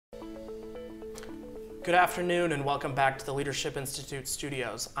Good afternoon and welcome back to the Leadership Institute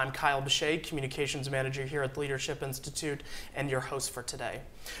studios. I'm Kyle Baccei, Communications Manager here at the Leadership Institute and your host for today.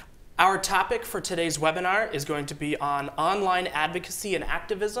 Our topic for today's webinar is going to be on online advocacy and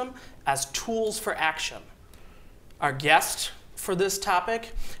activism as tools for action. Our guest for this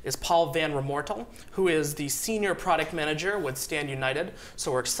topic is Paul Van Remortel, who is the Senior Product Manager with Stand United.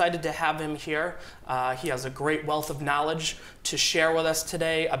 So we're excited to have him here. He has a great wealth of knowledge to share with us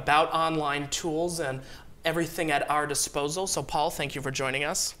today about online tools and everything at our disposal. So Paul, thank you for joining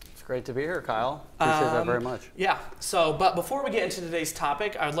us. It's great to be here, Kyle. Appreciate that very much. Yeah, but before we get into today's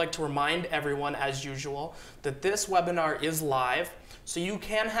topic, I would like to remind everyone, as usual, that this webinar is live. So you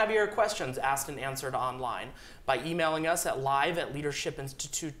can have your questions asked and answered online by emailing us at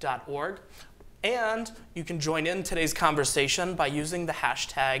live@leadershipinstitute.org. And you can join in today's conversation by using the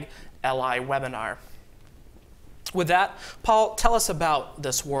hashtag LIWebinar. With that, Paul, tell us about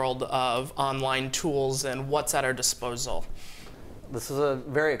this world of online tools and what's at our disposal. This is a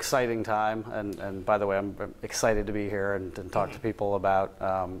very exciting time, and by the way, I'm excited to be here and talk to people about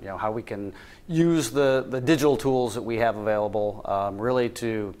how we can use the digital tools that we have available really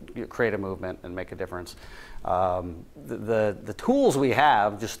to create a movement and make a difference. The tools we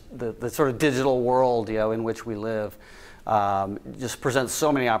have, just the sort of digital world in which we live, just presents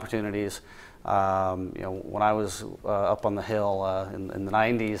so many opportunities. When I was up on the hill in the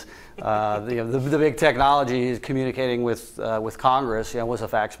 90s, the big technology communicating with Congress was a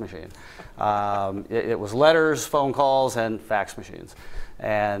fax machine. It was letters, phone calls, and fax machines.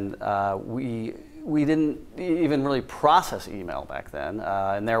 And we didn't even really process email back then,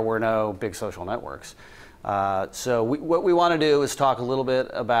 and there were no big social networks. So what we want to do is talk a little bit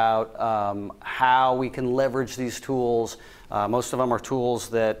about how we can leverage these tools. Most of them are tools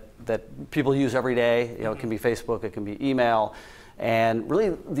that people use every day. It can be Facebook, it can be email, and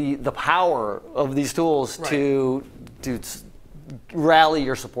really the power of these tools to rally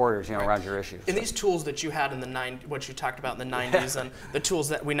your supporters around your issues. And these tools that you had in the what you talked about in the 90s and the tools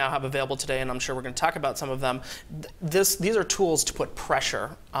that we now have available today, and I'm sure we're going to talk about some of them, these are tools to put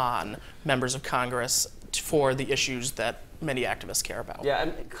pressure on members of Congress for the issues that many activists care about. Yeah,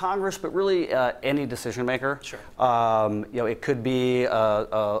 and Congress, but really any decision maker. Sure. It could be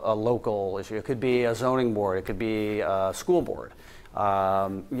a local issue. It could be a zoning board. It could be a school board.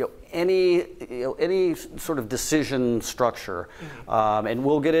 Any sort of decision structure, and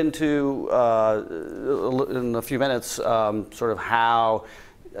we'll get into in a few minutes sort of how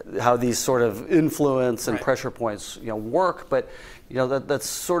these sort of influence and pressure points work, but that's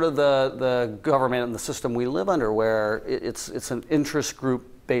sort of the government and the system we live under, where it's an interest group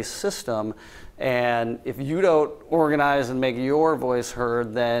based system, and if you don't organize and make your voice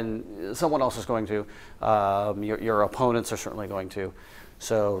heard, then someone else is going to. Your opponents are certainly going to.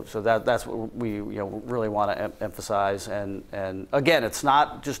 So that's what we really want to emphasize. And again, it's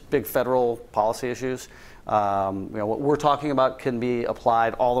not just big federal policy issues. What we're talking about can be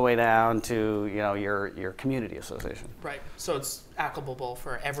applied all the way down to your community association. Right. So it's applicable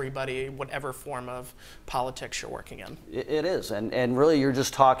for everybody, whatever form of politics you're working in. It is, and really you're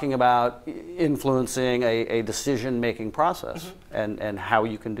just talking about influencing a decision-making process and how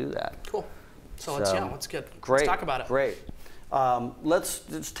you can do that. Cool. So let's talk about it. Great. Let's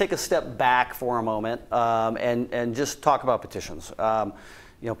just take a step back for a moment and just talk about petitions.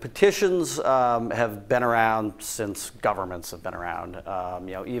 Petitions have been around since governments have been around.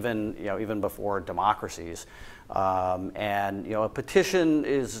 Even before democracies. And a petition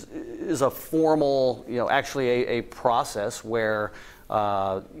is a formal, actually a process where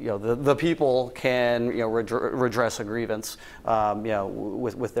the people can redress a grievance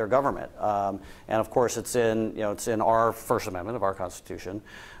with their government. And of course it's in our First Amendment of our Constitution.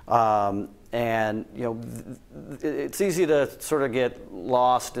 And it's easy to sort of get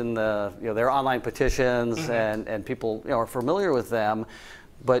lost in their online petitions, and people are familiar with them,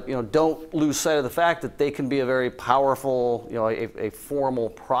 but don't lose sight of the fact that they can be a very powerful, a formal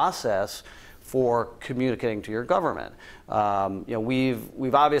process for communicating to your government.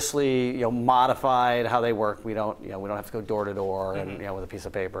 We've obviously modified how they work. We don't have to go door to door and with a piece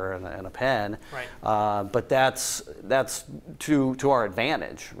of paper and a pen. Right. But that's to our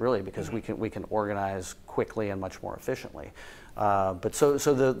advantage, really, because we can organize quickly and much more efficiently. But so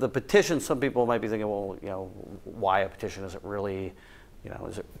the petition, some people might be thinking, well, why a petition? Is it really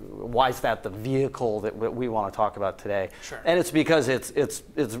why is that the vehicle that we want to talk about today? Sure. And it's because it's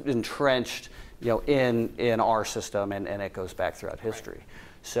entrenched, in our system, and it goes back throughout history. Right.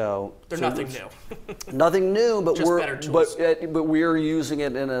 So they're nothing new. Nothing new, but just better tools. But we're using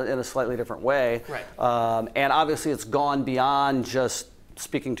it in a slightly different way. Right. And obviously, it's gone beyond just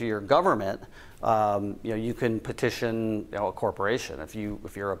speaking to your government, you can petition a corporation if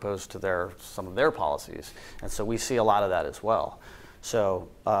you're opposed to some of their policies, and so we see a lot of that as well. So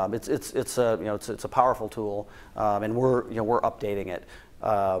it's a powerful tool, and we're updating it.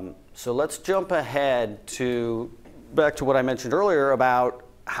 So let's jump ahead back to what I mentioned earlier about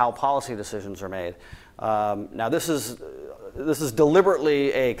how policy decisions are made. Now this is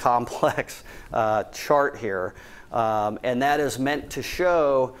deliberately a complex chart here, and that is meant to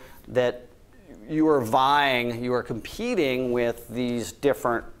show that you are competing with these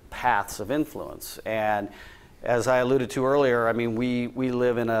different paths of influence. And as I alluded to earlier, I mean, we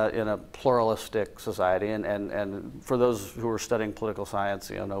live in a pluralistic society, and for those who are studying political science,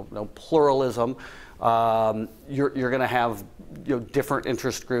 no pluralism. You're going to have different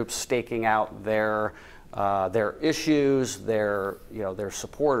interest groups staking out their issues, their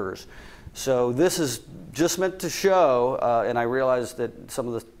supporters. So this is just meant to show, and I realize that some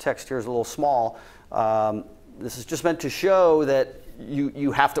of the text here is a little small. This is just meant to show that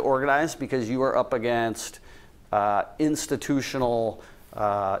you have to organize because you are up against institutional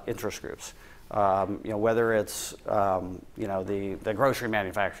interest groups. Whether it's the grocery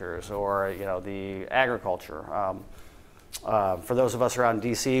manufacturers or the agriculture. For those of us around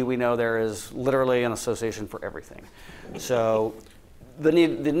DC, we know there is literally an association for everything. So the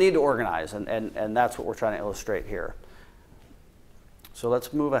need to organize, and that's what we're trying to illustrate here. So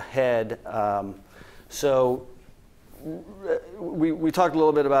let's move ahead. So we talked a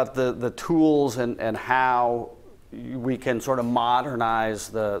little bit about the tools and how we can sort of modernize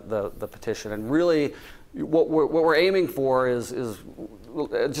the petition, and really what we're aiming for is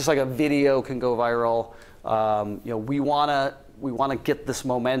just like a video can go viral. We want to get this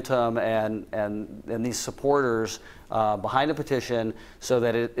momentum and these supporters behind a petition so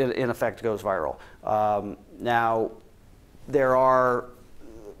that it in effect goes viral. Now there are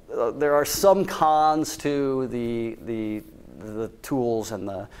some cons to the tools and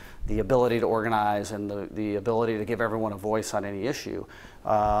the ability to organize and the ability to give everyone a voice on any issue.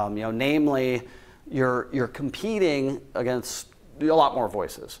 Namely, you're competing against a lot more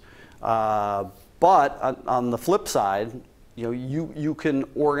voices. But on the flip side, you can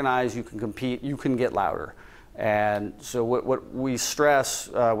organize, you can compete, you can get louder. And so what we stress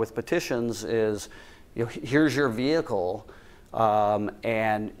with petitions is, here's your vehicle,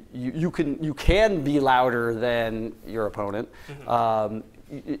 and you can be louder than your opponent. Mm-hmm.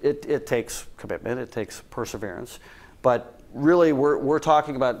 It takes commitment, it takes perseverance, but really we're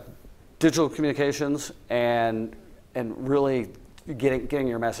talking about digital communications and really getting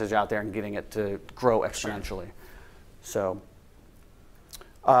your message out there and getting it to grow exponentially. So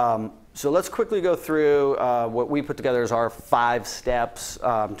let's quickly go through what we put together as our 5 steps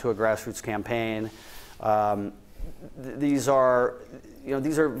to a grassroots campaign. These are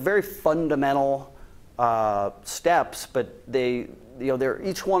very fundamental steps, but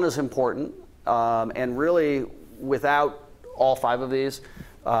each one is important, and really without all 5 of these,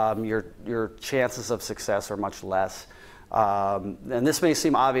 your chances of success are much less. And this may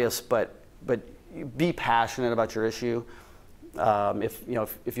seem obvious, but be passionate about your issue.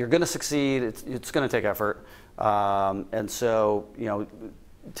 If you're going to succeed, it's going to take effort, and so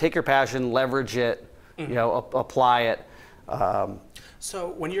take your passion, leverage it, mm-hmm. Apply it. So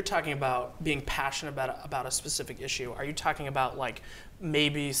when you're talking about being passionate about a specific issue, are you talking about like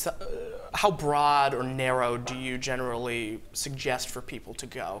maybe how broad or narrow do you generally suggest for people to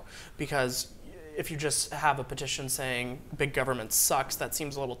go? Because if you just have a petition saying big government sucks, that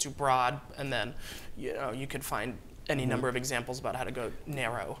seems a little too broad, and then you could find any number of examples about how to go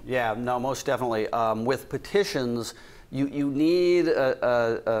narrow. Yeah, no, most definitely. With petitions, you need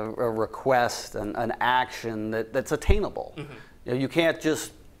a request, an action that's attainable. Mm-hmm. You can't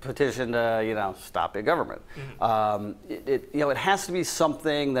just petition to stop big government. Mm-hmm. It has to be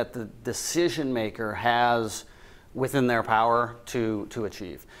something that the decision maker has within their power to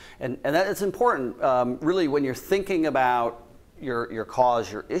achieve, and that it's important. Really, when you're thinking about your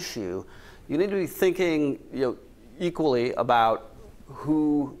cause, your issue, you need to be thinking equally about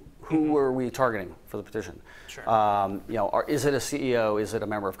who mm-hmm. are we targeting for the petition. Sure. Is it a CEO? Is it a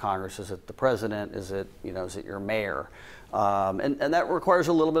member of Congress? Is it the president? Is it your mayor? And that requires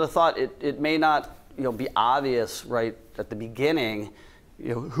a little bit of thought. It may not be obvious right at the beginning.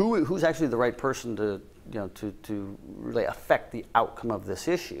 Who's actually the right person to really affect the outcome of this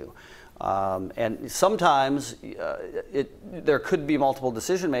issue. And sometimes there could be multiple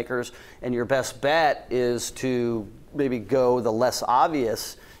decision makers, and your best bet is to maybe go the less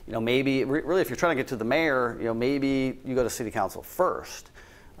obvious. Maybe really if you're trying to get to the mayor, maybe you go to city council first.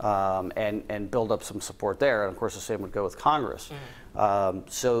 and build up some support there. And of course, the same would go with Congress.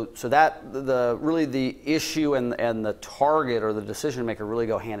 So that really the issue and the target or the decision maker really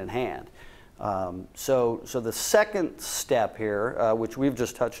go hand in hand. So the second step here, which we've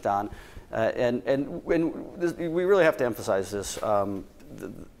just touched on, and we really have to emphasize this,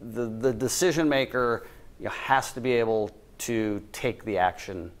 the decision maker has to be able to take the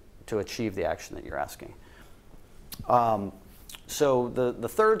action to achieve the action that you're asking. So the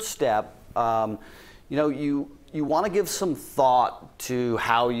third step, you want to give some thought to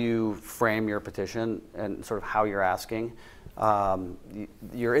how you frame your petition and sort of how you're asking.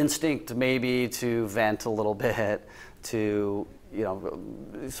 Your instinct may be to vent a little bit, to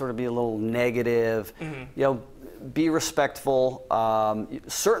sort of be a little negative. Be respectful.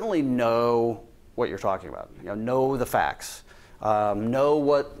 Certainly know what you're talking about. Know the facts. Know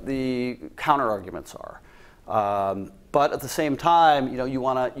what the counter arguments are. But at the same time, you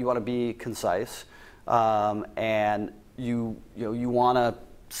want to be concise, and you want to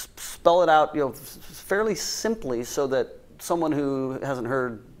spell it out, fairly simply, so that someone who hasn't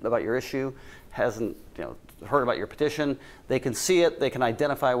heard about your issue, hasn't heard about your petition, they can see it, they can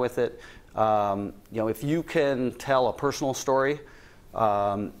identify with it. If you can tell a personal story,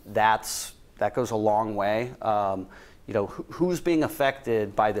 that goes a long way. Who's being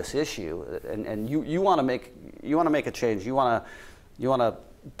affected by this issue, and you want to make a change. You want to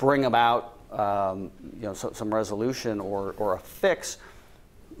bring about some resolution or a fix.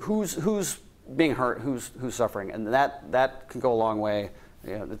 Who's being hurt? Who's suffering? And that can go a long way.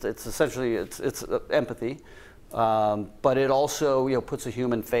 It's essentially it's empathy, but it also puts a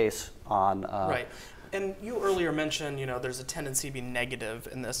human face on. Right. And you earlier mentioned there's a tendency to be negative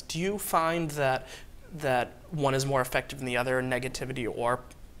in this. Do you find that one is more effective than the other, negativity or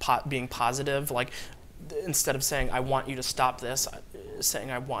being positive? Like, instead of saying, I want you to stop this, saying,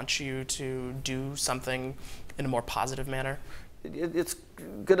 I want you to do something in a more positive manner? It's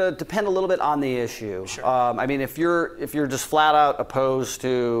going to depend a little bit on the issue. Sure. I mean, if you're just flat out opposed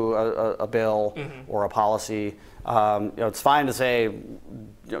to a bill or a policy, it's fine to say,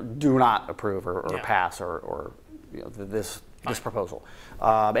 do not approve or pass or this proposal,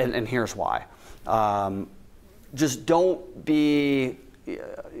 and here's why. Just don't be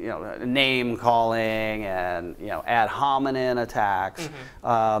name calling and ad hominem attacks.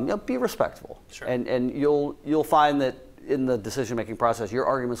 Be respectful. Sure. And you'll find that in the decision making process, your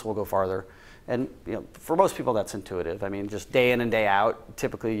arguments will go farther. And for most people, that's intuitive. I mean, just day in and day out,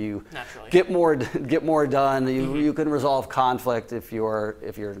 typically you get more done. You can resolve conflict if you're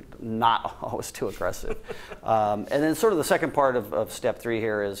not always too aggressive. And then sort of the second part of step 3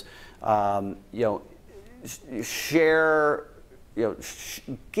 here is share.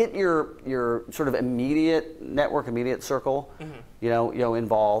 Get your sort of immediate network, immediate circle,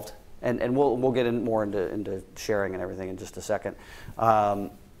 involved. And we'll get more into sharing and everything in just a second.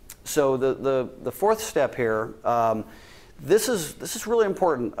 So the fourth step here, this is really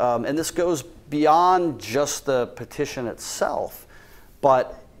important, and this goes beyond just the petition itself,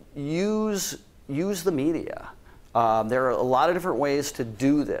 but use the media. There are a lot of different ways to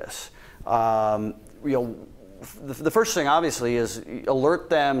do this. The first thing, obviously, is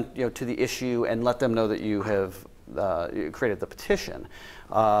alert them to the issue and let them know that you have created the petition.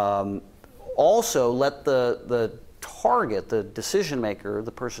 Also, let the target, the decision maker,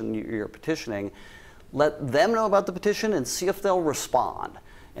 the person you're petitioning, let them know about the petition and see if they'll respond.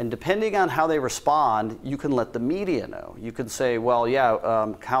 And depending on how they respond, you can let the media know. You could say, well,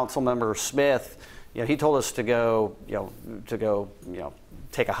 yeah, Council Member Smith, he told us to go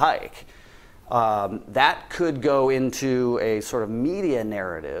take a hike. That could go into a sort of media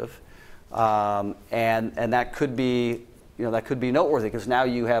narrative, and that could be noteworthy because now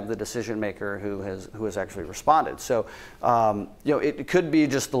you have the decision maker who has actually responded. So it could be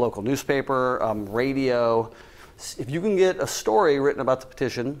just the local newspaper, radio. If you can get a story written about the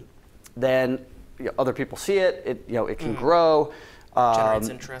petition, then other people see it. It can grow. Generates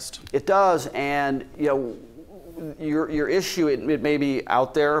interest. It does, and your issue it may be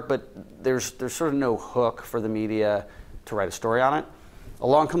out there, but there's sort of no hook for the media to write a story on it.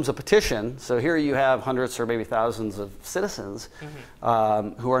 Along comes a petition, so here you have hundreds or maybe thousands of citizens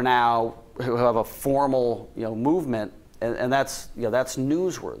who have a formal movement, and that's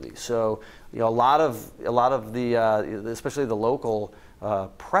newsworthy. So a lot of the especially the local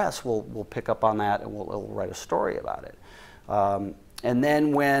press will pick up on that and will write a story about it. And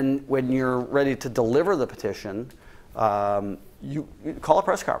then when you're ready to deliver the petition, you call a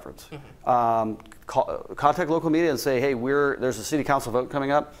press conference. Contact local media and say, hey, there's a city council vote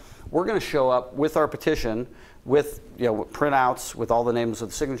coming up. We're going to show up with our petition. with printouts with all the names of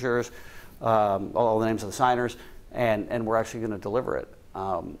the signatures, all the names of the signers, and we're actually going to deliver it.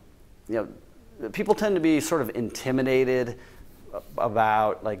 People tend to be sort of intimidated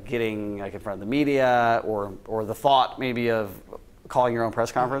about like getting like in front of the media or the thought maybe of calling your own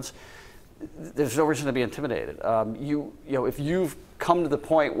press conference. There's no reason to be intimidated. If you've come to the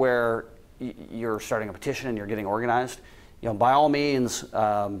point where you're starting a petition and you're getting organized, by all means,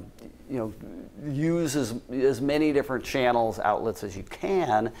 use as many different channels, outlets as you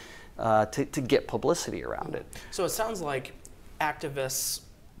can to get publicity around it. So it sounds like activists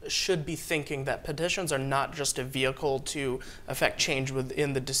should be thinking that petitions are not just a vehicle to affect change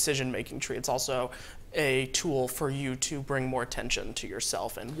within the decision-making tree. It's also a tool for you to bring more attention to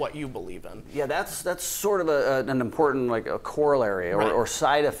yourself and what you believe in. Yeah, that's sort of an important like a corollary or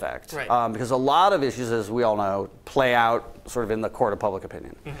side effect, because a lot of issues, as we all know, play out sort of in the court of public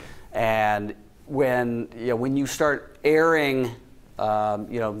opinion. And when you start airing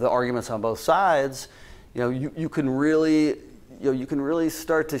the arguments on both sides, you can really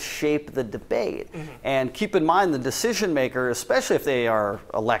start to shape the debate. And keep in mind the decision maker, especially if they are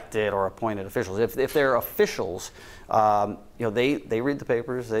elected or appointed officials, if they're officials, they read the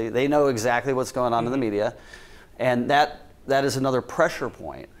papers, they know exactly what's going on in the media, and that is another pressure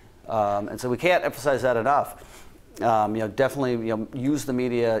point. And so we can't emphasize that enough. Definitely use the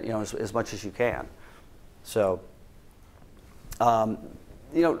media as much as you can. So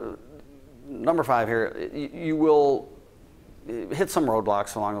number 5 here, you will hit some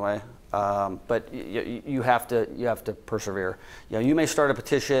roadblocks along the way, but you have to persevere. You may start a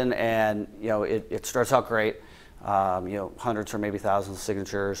petition and it starts out great, hundreds or maybe thousands of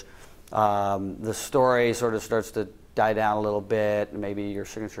signatures. The story sort of starts to die down a little bit, and maybe your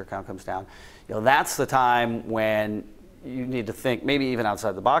signature count comes down. That's the time when you need to think, maybe even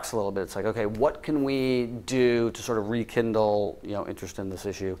outside the box a little bit. It's like, okay, what can we do to sort of rekindle, interest in this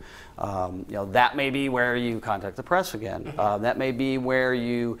issue? That may be where you contact the press again. That may be where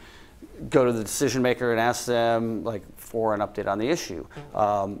you go to the decision maker and ask them, like, for an update on the issue.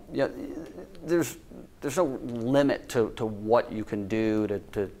 There's no limit to what you can do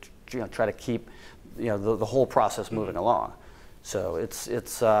to try to keep, the whole process moving along. So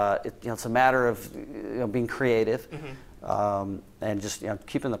it's a matter of being creative. And just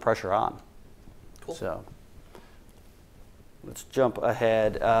keeping the pressure on. Cool. So let's jump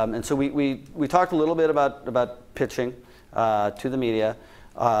ahead. And so we talked a little bit about pitching to the media,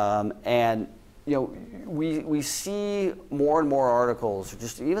 and we see more and more articles,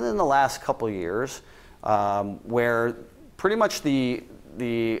 just even in the last couple of years, where pretty much the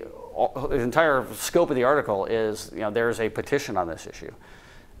entire scope of the article is there's a petition on this issue,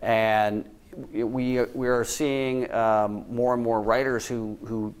 and we are seeing more and more writers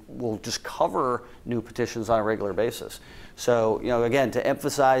who will just cover new petitions on a regular basis. So again, to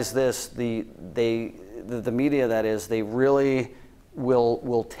emphasize this, the media, that is, they really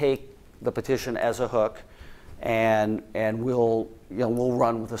will take the petition as a hook, and we'll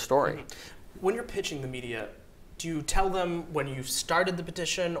run with the story. When you're pitching the media, do you tell them when you've started the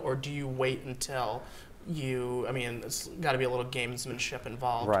petition, or do you wait until it's got to be a little gamesmanship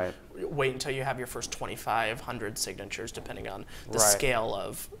involved. Right. Wait until you have your first 2,500 signatures, depending on the scale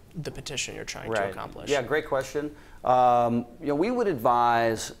of the petition you're trying to accomplish. Yeah, great question. We would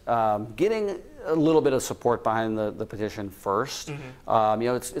advise getting a little bit of support behind the petition first.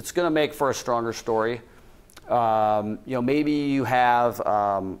 It's going to make for a stronger story. Maybe you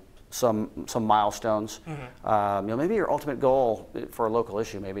have some milestones. Maybe your ultimate goal for a local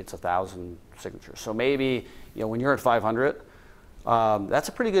issue, maybe it's 1,000 signatures. So maybe when you're at 500, that's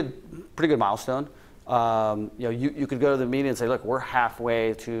a pretty good milestone. You could go to the media and say, look, we're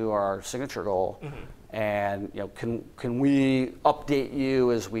halfway to our signature goal, and can we update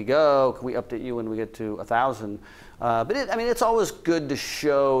you as we go? Can we update you when we get to 1,000? But it's always good to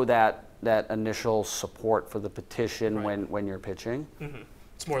show that initial support for the petition when you're pitching.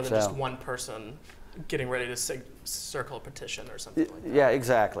 It's more than just one person getting ready to circle a petition or something like that. Yeah,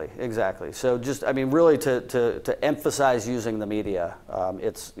 exactly. So just, really to emphasize using the media,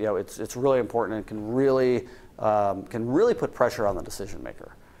 it's really important and can really put pressure on the decision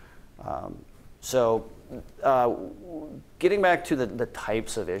maker. So getting back to the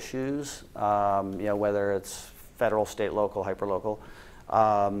types of issues, whether it's federal, state, local, hyperlocal,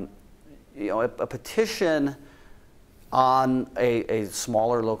 a petition on a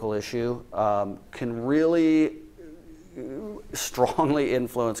smaller local issue can really strongly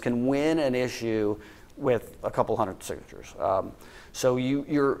influence, can win an issue with a couple hundred signatures. So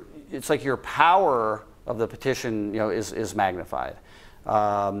it's like your power of the petition is magnified.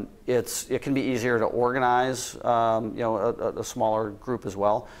 It can be easier to organize, a smaller group as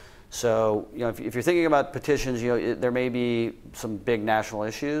well. So, if you're thinking about petitions, there may be some big national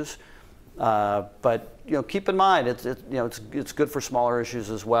issues, but keep in mind it's good for smaller issues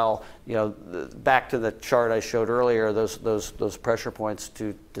as well. Back to the chart I showed earlier, those pressure points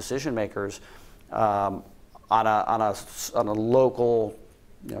to decision makers on a local,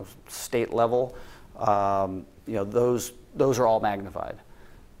 state level. Those are all magnified.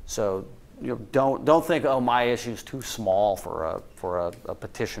 So don't think, oh, my issue's too small for a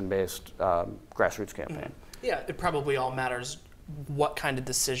petition-based grassroots campaign. Mm-hmm. Yeah, it probably all matters what kind of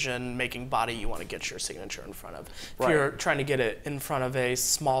decision-making body you want to get your signature in front of. If you're trying to get it in front of a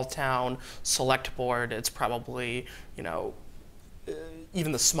small town select board, it's probably,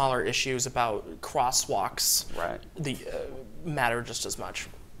 even the smaller issues about crosswalks matter just as much.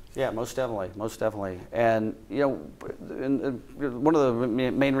 Yeah, most definitely. And one of the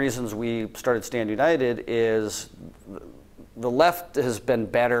main reasons we started Stand United is the left has been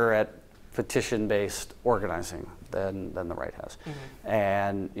better at petition-based organizing than the right has. Mm-hmm.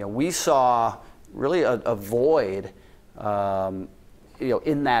 And we saw really a void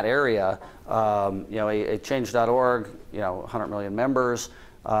in that area. A change.org, 100 million members.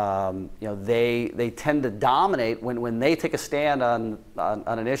 They tend to dominate when they take a stand on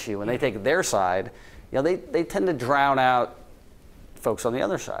an issue, when they take their side, they tend to drown out folks on the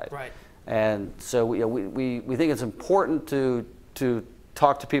other side. Right. And so we think it's important to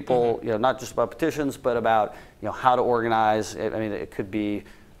talk to people, mm-hmm. Not just about petitions, but about how to organize. I mean, it could be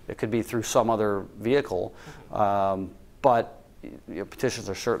through some other vehicle, but petitions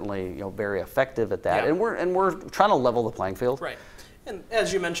are certainly very effective at that. Yeah. And we're trying to level the playing field. Right. And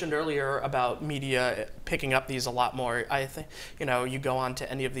as you mentioned earlier about media picking up these a lot more, I think, you go on to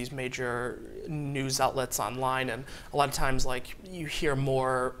any of these major news outlets online, and a lot of times, you hear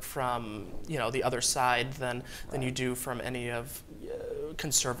more from, the other side than you do from any of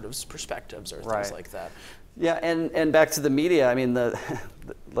conservatives' perspectives or things like that. Yeah, and back to the media, I mean,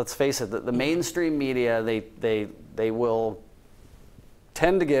 let's face it, the mainstream media, they will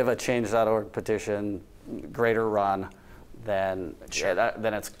tend to give a Change.org petition greater run than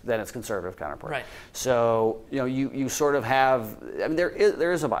its conservative counterpart. Right. So you sort of have, I mean, there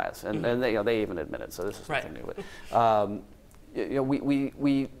is a bias, and, mm-hmm. and they even admit it. So this is nothing new. But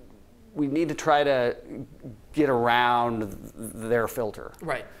we need to try to get around their filter.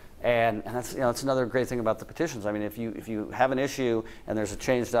 Right. And that's that's another great thing about the petitions. I mean, if you have an issue and there's a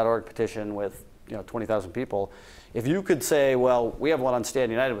Change.org petition with 20,000 people, if you could say, well, we have one on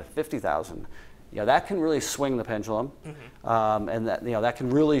Stand United with 50,000. That can really swing the pendulum, mm-hmm. And that can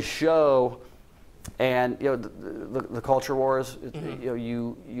really show. And the culture wars, mm-hmm.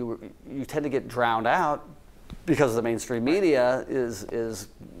 You tend to get drowned out because the mainstream media is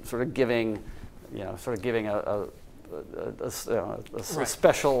sort of giving a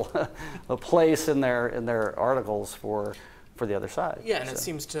special a place in their articles for the other side. Yeah, and it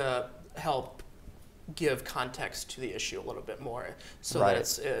seems to help give context to the issue a little bit more, so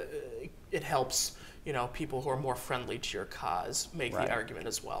that it helps people who are more friendly to your cause make the argument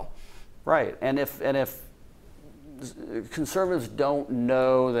as well. Right, and if conservatives don't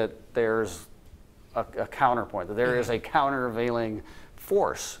know that there's a counterpoint, that there mm-hmm. is a countervailing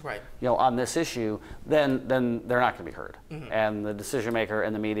force, on this issue, then they're not going to be heard. Mm-hmm. And the decision maker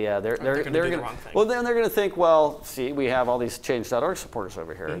and the media, they're going to do the wrong thing. Well, then they're going to think, well, see, we have all these Change.org supporters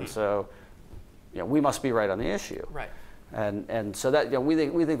over here, mm-hmm. and so we must be right on the issue. Right. And so that we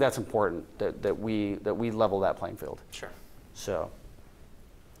think that's important that we level that playing field. Sure. So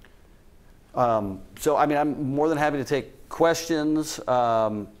I mean, I'm more than happy to take questions.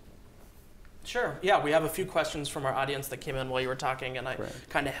 Sure. Yeah, we have a few questions from our audience that came in while you were talking, and I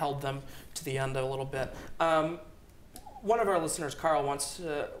kind of held them to the end a little bit. One of our listeners, Carl, wants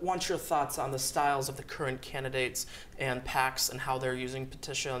your thoughs on the styles of the current candidates and PACs and how they're using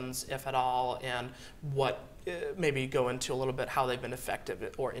petitions, if at all, and what maybe go into a little bit how they've been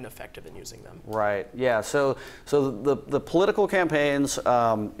effective or ineffective in using them. Right. Yeah. So the political campaigns,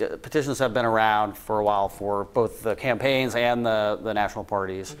 petitions have been around for a while for both the campaigns and the national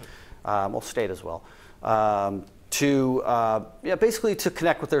parties, mm-hmm. State as well. Basically to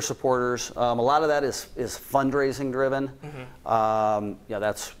connect with their supporters. A lot of that is fundraising driven. Mm-hmm.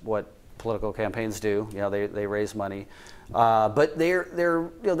 That's what political campaigns do. They raise money, but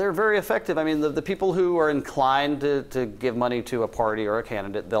they're very effective. I mean, the people who are inclined to give money to a party or a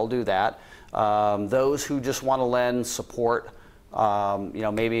candidate, they'll do that. Those who just want to lend support,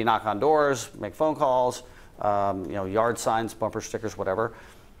 maybe knock on doors, make phone calls, yard signs, bumper stickers, whatever.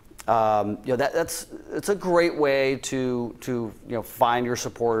 it's a great way to find your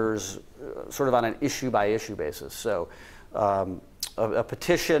supporters sort of on an issue-by-issue basis. So a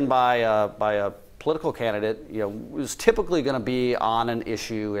petition by a political candidate, is typically going to be on an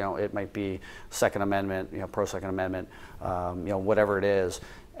issue. It might be Second Amendment, pro-Second Amendment, whatever it is.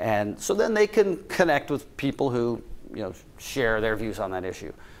 And so then they can connect with people who, share their views on that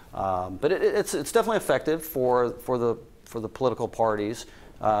issue. But it's definitely effective for the political parties,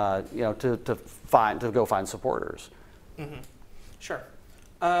 to go find supporters. Mm-hmm. Sure.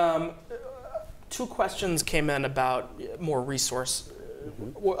 Two questions came in about more resource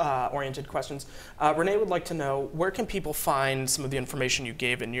oriented questions. Renee would like to know, where can people find some of the information you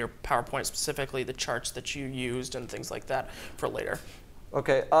gave in your PowerPoint, specifically the charts that you used and things like that for later?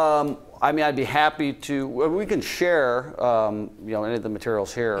 Okay, I'd be happy to, we can share, any of the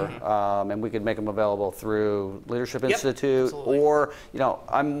materials here, and we could make them available through Leadership Institute, absolutely. Or,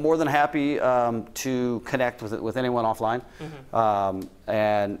 I'm more than happy to connect with anyone offline.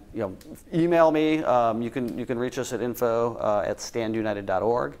 And, email me. You can reach us at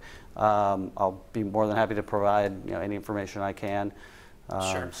info@standunited.org. I'll be more than happy to provide, any information I can.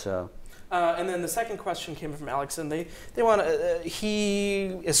 Sure. So. And then the second question came from Alex, and he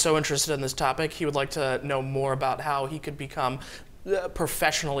is so interested in this topic. He would like to know more about how he could become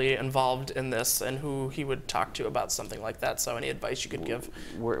professionally involved in this and who he would talk to about something like that. So any advice you could give?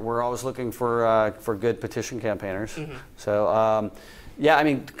 We're always looking for good petition campaigners. So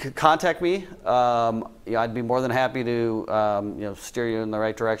contact me. I'd be more than happy to steer you in the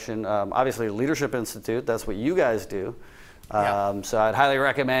right direction. Obviously, Leadership Institute, that's what you guys do. So I'd highly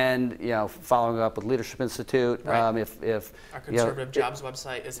recommend, following up with Leadership Institute. Right. If our conservative jobs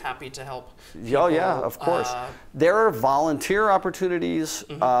website is happy to help people. Oh yeah, of course. There are volunteer opportunities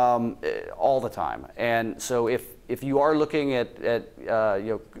all the time, and so if you are looking at a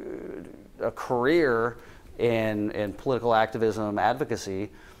career in political activism,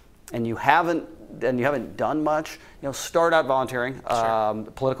 advocacy, and you haven't done much, start out volunteering. Sure.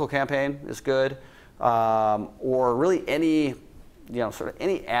 Political campaign is good. Or really any, sort of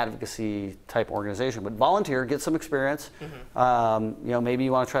any advocacy type organization, but volunteer, get some experience. Maybe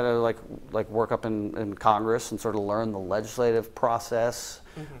you want to try to like work up in Congress and sort of learn the legislative process.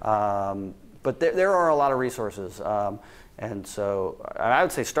 But there are a lot of resources, and so I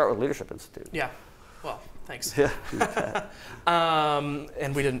would say start with Leadership Institute. Yeah. Well, thanks. Yeah.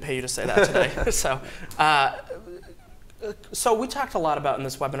 And we didn't pay you to say that today, so. So we talked a lot about in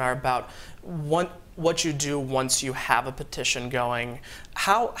this webinar about what you do once you have a petition going.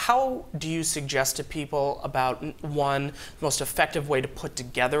 How do you suggest to people about, one, the most effective way to put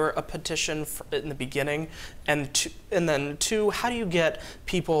together a petition in the beginning, and then two, how do you get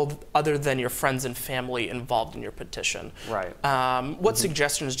people other than your friends and family involved in your petition? Right. What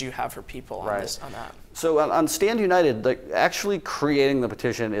suggestions do you have for people on that? So on Stand United, actually creating the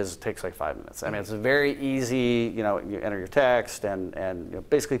petition takes like 5 minutes. I mean, it's very easy. You enter your text and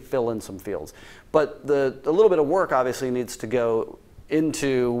basically fill in some fields. But a little bit of work obviously needs to go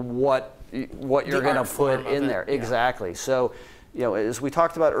into what you're going to put in there. Yeah. Exactly. So, as we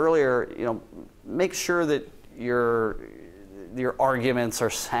talked about earlier, make sure that your arguments are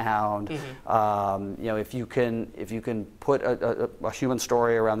sound. If you can put a human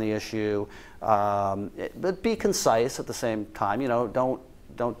story around the issue, but be concise at the same time. Don't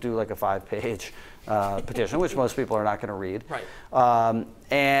do like a 5-page petition, which most people are not going to read. Right.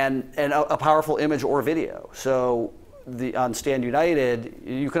 And a powerful image or video. So on Stand United,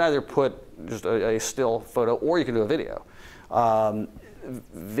 you can either put just a still photo, or you can do a video.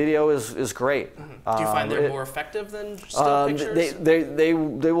 Video is great. Do you find they're more effective than still pictures? They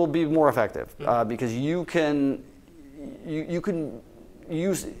will be more effective because you can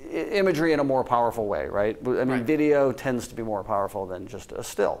use imagery in a more powerful way, right? I mean, video tends to be more powerful than just a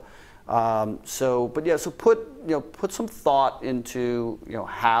still. So put some thought into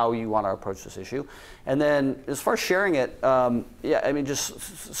how you want to approach this issue, and then as far as sharing it,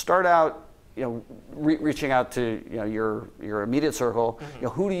 just start out reaching out to your immediate circle.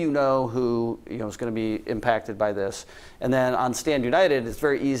 Who do you know who is going to be impacted by this? And then on Stand United, it's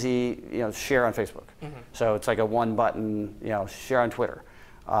very easy. Share on Facebook. So it's like a one button. Share on Twitter.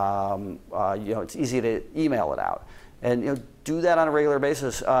 It's easy to email it out, and do that on a regular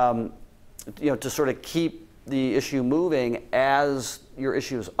basis. To sort of keep the issue moving as your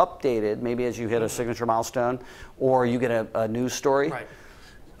issue is updated. Maybe as you hit a signature milestone, or you get a news story. Right.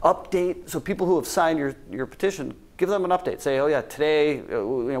 Update, so people who have signed your petition, give them an update. Say, oh yeah, today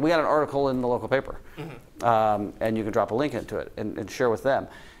we got an article in the local paper, and you can drop a link into it and share with them.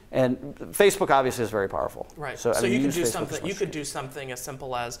 And Facebook obviously is very powerful. Right. So, So you could do Facebook something. You could do something as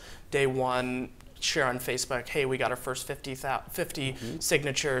simple as day one, share on Facebook. Hey, we got our first 50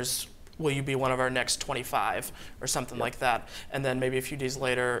 signatures. Will you be one of our next 25 or something like that? And then maybe a few days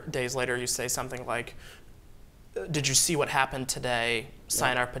later, you say something like, "Did you see what happened today?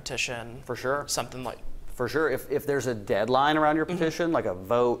 Sign our petition." For sure. Something like. For sure, if there's a deadline around your petition, like a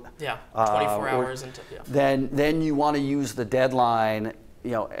vote, 24 hours into, then you want to use the deadline,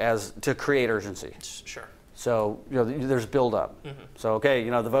 as to create urgency. Sure. So there's buildup. So okay,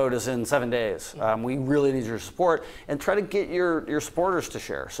 the vote is in 7 days. We really need your support, and try to get your supporters to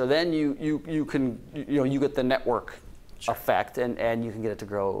share. So then you can you get the network effect, and you can get it to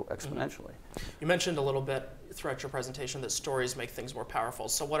grow exponentially. You mentioned a little bit throughout your presentation that stories make things more powerful.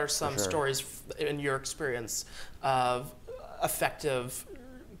 So what are some stories in your experience of effective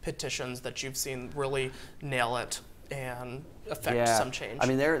petitions that you've seen really nail it and affect some change? I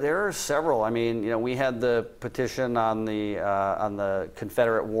mean, there are several. I mean, we had the petition on the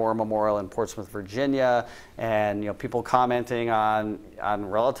Confederate War Memorial in Portsmouth, Virginia, and people commenting on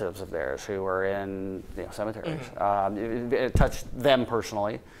relatives of theirs who were in cemeteries. It touched them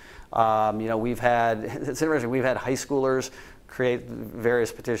personally. We've had, it's interesting, we've had high schoolers create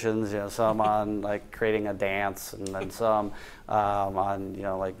various petitions, some on like creating a dance, and then some on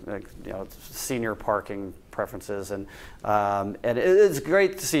senior parking preferences, and it's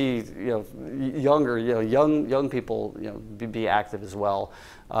great to see young people be active as well.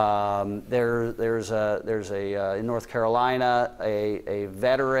 There's a in North Carolina a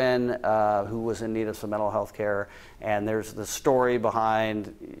veteran who was in need of some mental health care, and there's the story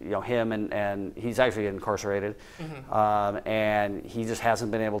behind him, and he's actually incarcerated, and he just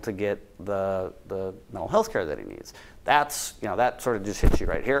hasn't been able to get the mental health care that he needs. That's that sort of just hits you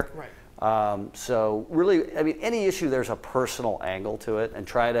right here. Right. So really, I mean, any issue, there's a personal angle to it, and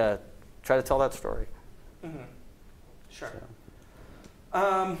try to tell that story. Sure.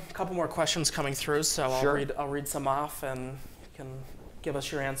 A couple more questions coming through, so I'll read some off, and you can give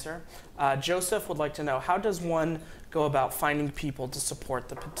us your answer. Joseph would like to know, how does one go about finding people to support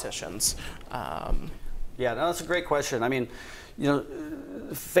the petitions? Yeah, no, that's a great question. I mean,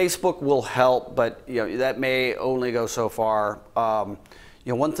 Facebook will help, but that may only go so far.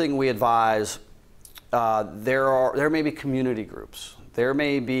 One thing we advise, there may be community groups. There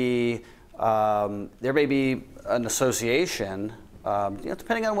may be an association.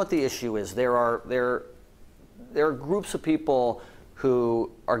 Depending on what the issue is, there are groups of people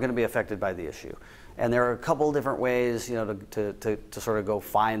who are going to be affected by the issue, and there are a couple of different ways, to sort of go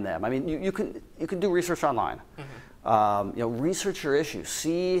find them. I mean, you can do research online. Research your issue.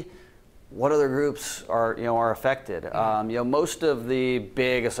 See what other groups are affected. Most of the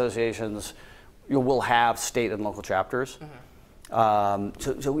big associations will have state and local chapters. So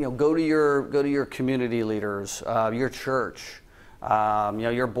go to your community leaders, your church.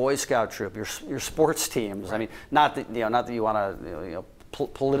 Your Boy Scout troop, your sports teams. Right. I mean, not that you want to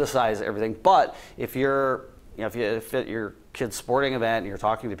politicize everything, but if you're if at your kid's sporting event and you're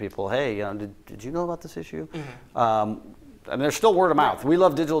talking to people, hey, did you know about this issue? I mean, there's still word of mouth. We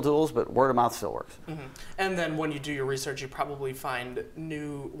love digital tools, but word of mouth still works. And then when you do your research, you probably find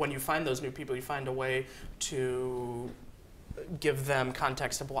when you find those new people, you find a way to give them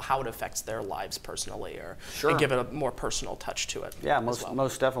context of how it affects their lives personally, and give it a more personal touch to it. Yeah,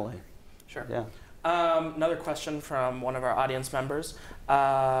 most definitely. Sure. Yeah. Another question from one of our audience members.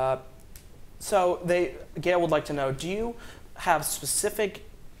 Gail would like to know, do you have a specific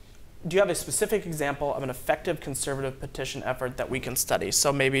example of an effective conservative petition effort that we can study?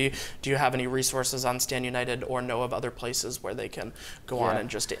 So maybe, do you have any resources on Stand United, or know of other places where they can go on and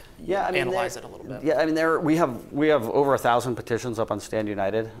just analyze it a little bit? Yeah, I mean, we have over 1,000 petitions up on Stand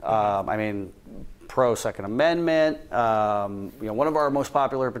United. I mean, pro Second Amendment. One of our most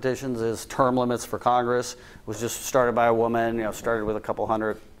popular petitions is term limits for Congress. It was just started by a woman. Started with a couple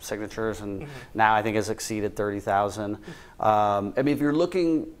hundred signatures, and now I think has exceeded 30,000. I mean, if you're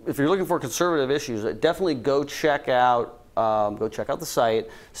looking for conservative issues, definitely go check out the site,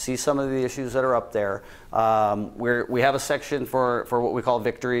 see some of the issues that are up there. We have a section for what we call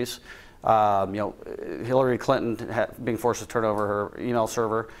victories. Hillary Clinton being forced to turn over her email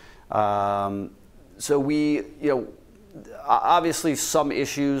server. So obviously some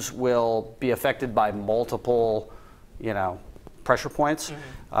issues will be affected by multiple, pressure points.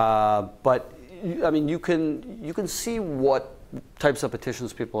 But I mean, you can see what types of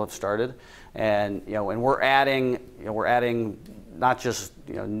petitions people have started, and and we're adding not just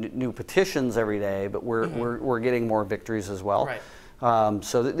new petitions every day, but we're getting more victories as well. Right.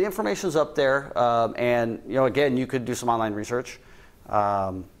 So the information's up there, and again, you could do some online research.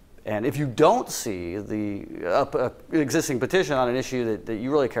 And if you don't see the existing petition on an issue that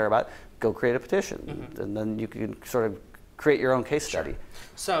you really care about, go create a petition. And then you can sort of create your own case study.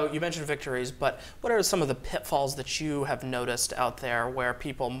 So you mentioned victories, but what are some of the pitfalls that you have noticed out there where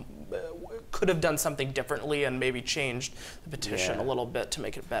people could have done something differently and maybe changed the petition a little bit to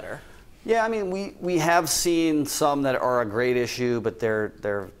make it better? Yeah, I mean, we have seen some that are a great issue, but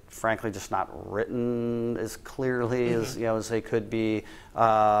they're frankly just not written as clearly as as they could be.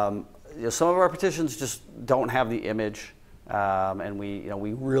 Some of our petitions just don't have the image, and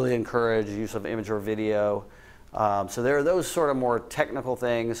we really encourage use of image or video. So there are those sort of more technical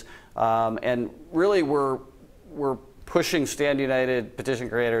things, and really we're pushing Stand United petition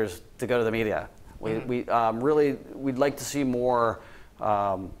creators to go to the media. We'd like to see more.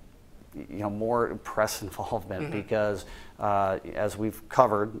 More press involvement because, as we've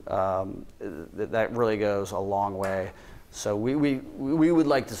covered, that really goes a long way. So we would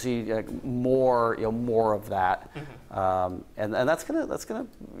like to see more of that, and that's gonna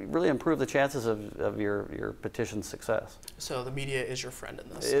really improve the chances of your petition's success. So the media is your friend in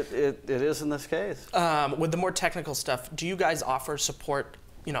this. It is in this case. With the more technical stuff, do you guys offer support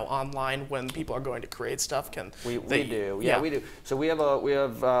online when people are going to create stuff? We do. Yeah, we do. So we have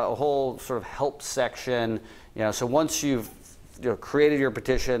a whole sort of help section. So once you've created your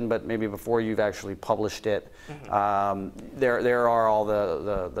petition, but maybe before you've actually published it, there are all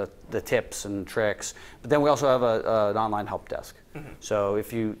the tips and tricks. But then we also have an online help desk. So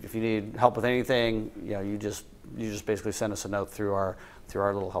if you need help with anything, you just basically send us a note through our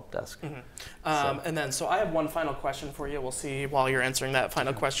little help desk. And then, so I have one final question for you. We'll see while you're answering that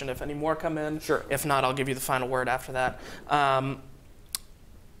final question if any more come in. Sure. If not, I'll give you the final word after that.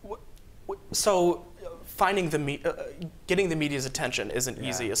 So finding getting the media's attention isn't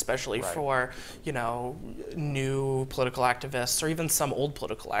easy, especially for new political activists or even some old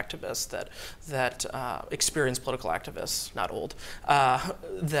political activists that experienced political activists, not old.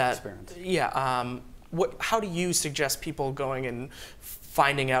 How do you suggest people going and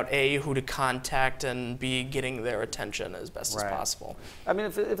finding out A, who to contact, and B, getting their attention as best as possible? I mean,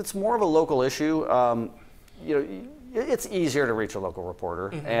 if it's more of a local issue, it's easier to reach a local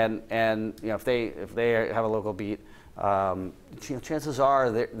reporter, and if they have a local beat, chances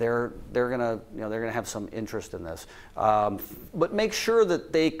are they're gonna have some interest in this. But make sure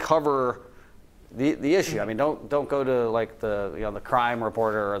that they cover the issue. I mean, don't go to like the crime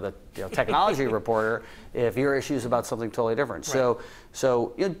reporter or the technology reporter if your issue is about something totally different. So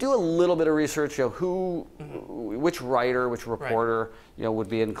do a little bit of research. Which writer, which reporter would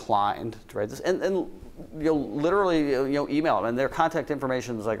be inclined to write this, and literally email them, and their contact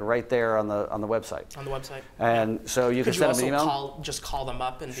information is like right there on the website. On the website. And so you can send them an email. Call them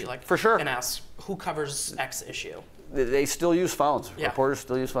up and be like, for sure, and ask who covers X issue. They still use phones. Yeah. Reporters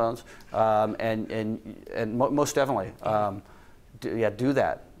still use phones, and most definitely, do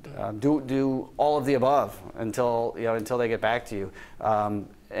that. Do all of the above until they get back to you.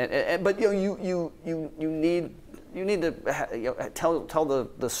 But you need to tell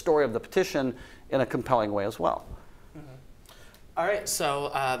the story of the petition in a compelling way as well. All right, so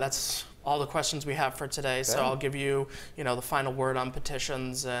that's all the questions we have for today. Okay. So I'll give you the final word on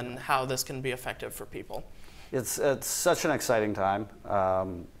petitions and how this can be effective for people. It's such an exciting time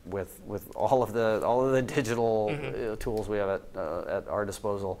with all of the digital tools we have at our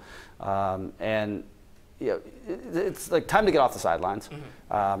disposal, and it's like time to get off the sidelines.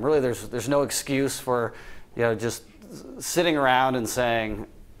 Really, there's no excuse for just sitting around and saying,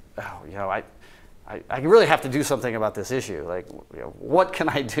 oh, I really have to do something about this issue. Like, what can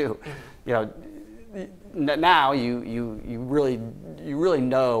I do? Now you really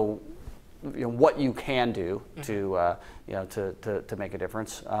know what you can do to make a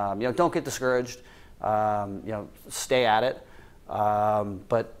difference. Don't get discouraged. Stay at it.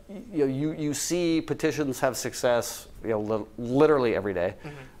 But you see petitions have success literally every day,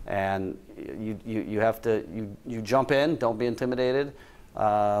 and you have to jump in. Don't be intimidated,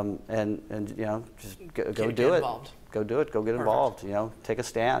 and just go do it. Go do it. Go get involved. Take a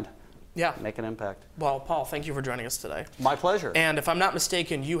stand. Yeah. Make an impact. Well, Paul, thank you for joining us today. My pleasure. And if I'm not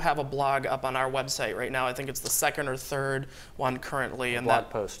mistaken, you have a blog up on our website right now. I think it's the second or third one currently. And blog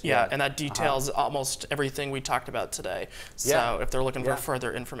post. Yeah, and that details almost everything we talked about today. So if they're looking for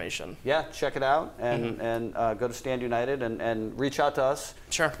further information. Yeah, check it out and go to Stand United and reach out to us.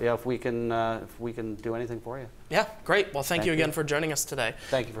 Sure. If we can do anything for you. Yeah, great. Well, thank you again for joining us today.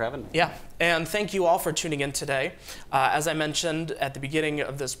 Thank you for having me. Yeah, and thank you all for tuning in today. As I mentioned at the beginning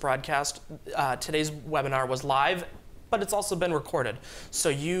of this broadcast, today's webinar was live but it's also been recorded. So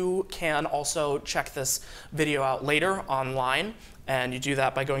you can also check this video out later online, and you do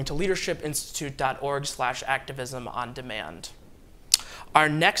that by going to leadershipinstitute.org/activism on demand. Our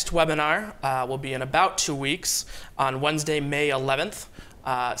next webinar will be in about 2 weeks on Wednesday, May 11th.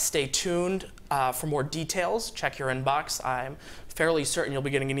 Stay tuned for more details. Check your inbox. I'm fairly certain you'll be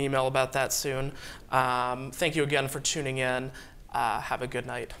getting an email about that soon. Thank you again for tuning in. Have a good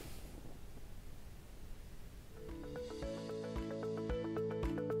night.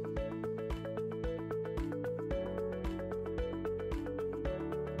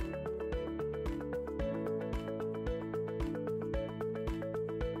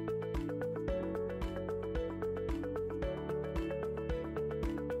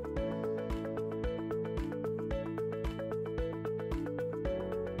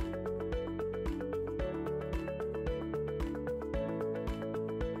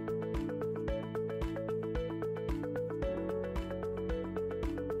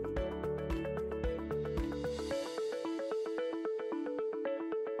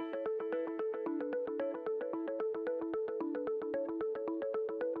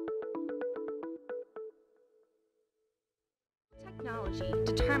 Technology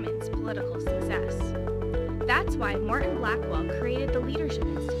determines political success. That's why Morton Blackwell created the Leadership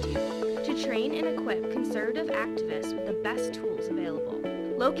Institute to train and equip conservative activists with the best tools available.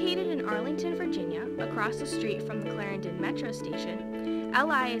 Located in Arlington, Virginia, across the street from the Clarendon Metro Station,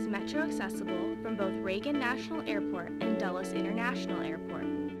 LI is metro accessible from both Reagan National Airport and Dulles International Airport.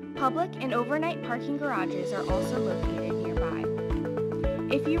 Public and overnight parking garages are also located nearby.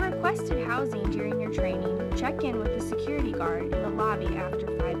 If you requested housing during your training, check in with the security guard in the lobby after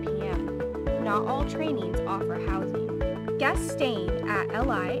 5 p.m. Not all trainings offer housing. Guests staying at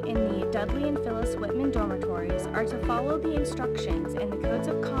LI in the Dudley and Phyllis Whitman dormitories are to follow the instructions and the codes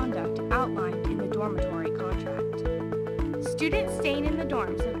of conduct outlined in the dormitory contract. Students staying in the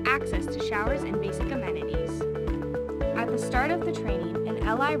dorms have access to showers and basic amenities. At the start of the training, an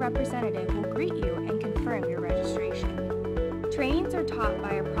LI representative will greet you and confirm your registration. Trainings are taught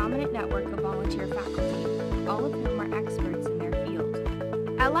by a prominent network of volunteer faculty, all of whom are experts in their field.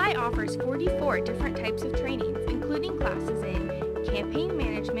 LI offers 44 different types of trainings, including classes in campaign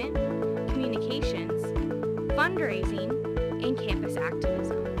management, communications, fundraising, and campus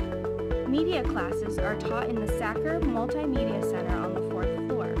activism. Media classes are taught in the Sacker Multimedia Center on the 4th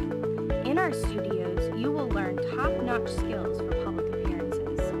floor. In our studios, you will learn top-notch skills for public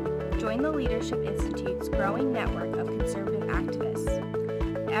appearances. Join the Leadership Institute's growing network of conservative activists.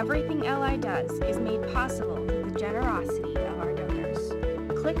 Everything LI does is made possible through the generosity of our donors.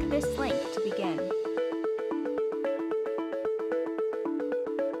 Click this link to